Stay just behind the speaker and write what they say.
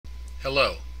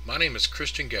Hello, my name is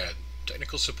Christian Gadd,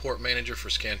 Technical Support Manager for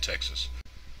ScanTexas.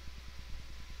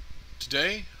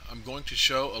 Today I'm going to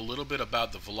show a little bit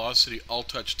about the Velocity All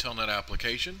Touch Telnet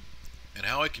application and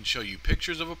how I can show you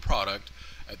pictures of a product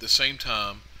at the same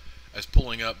time as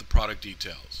pulling up the product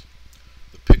details.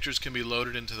 The pictures can be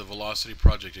loaded into the Velocity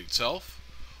project itself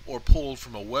or pulled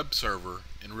from a web server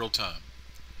in real time.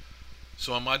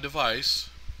 So on my device,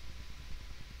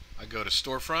 I go to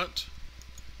Storefront,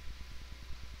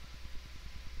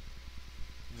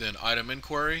 then Item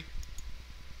Inquiry.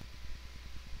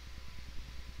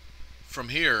 From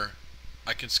here,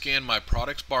 I can scan my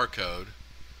product's barcode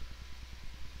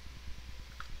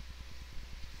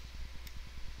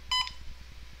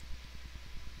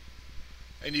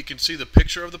and you can see the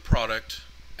picture of the product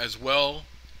as well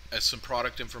as some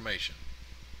product information.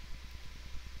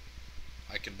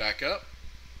 I can back up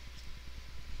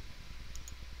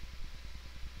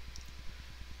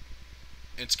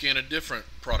and scan a different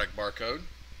product barcode.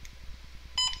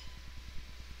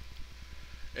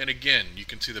 And again, you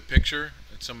can see the picture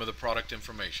and some of the product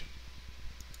information.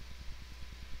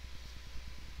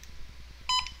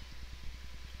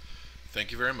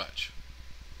 Thank you very much.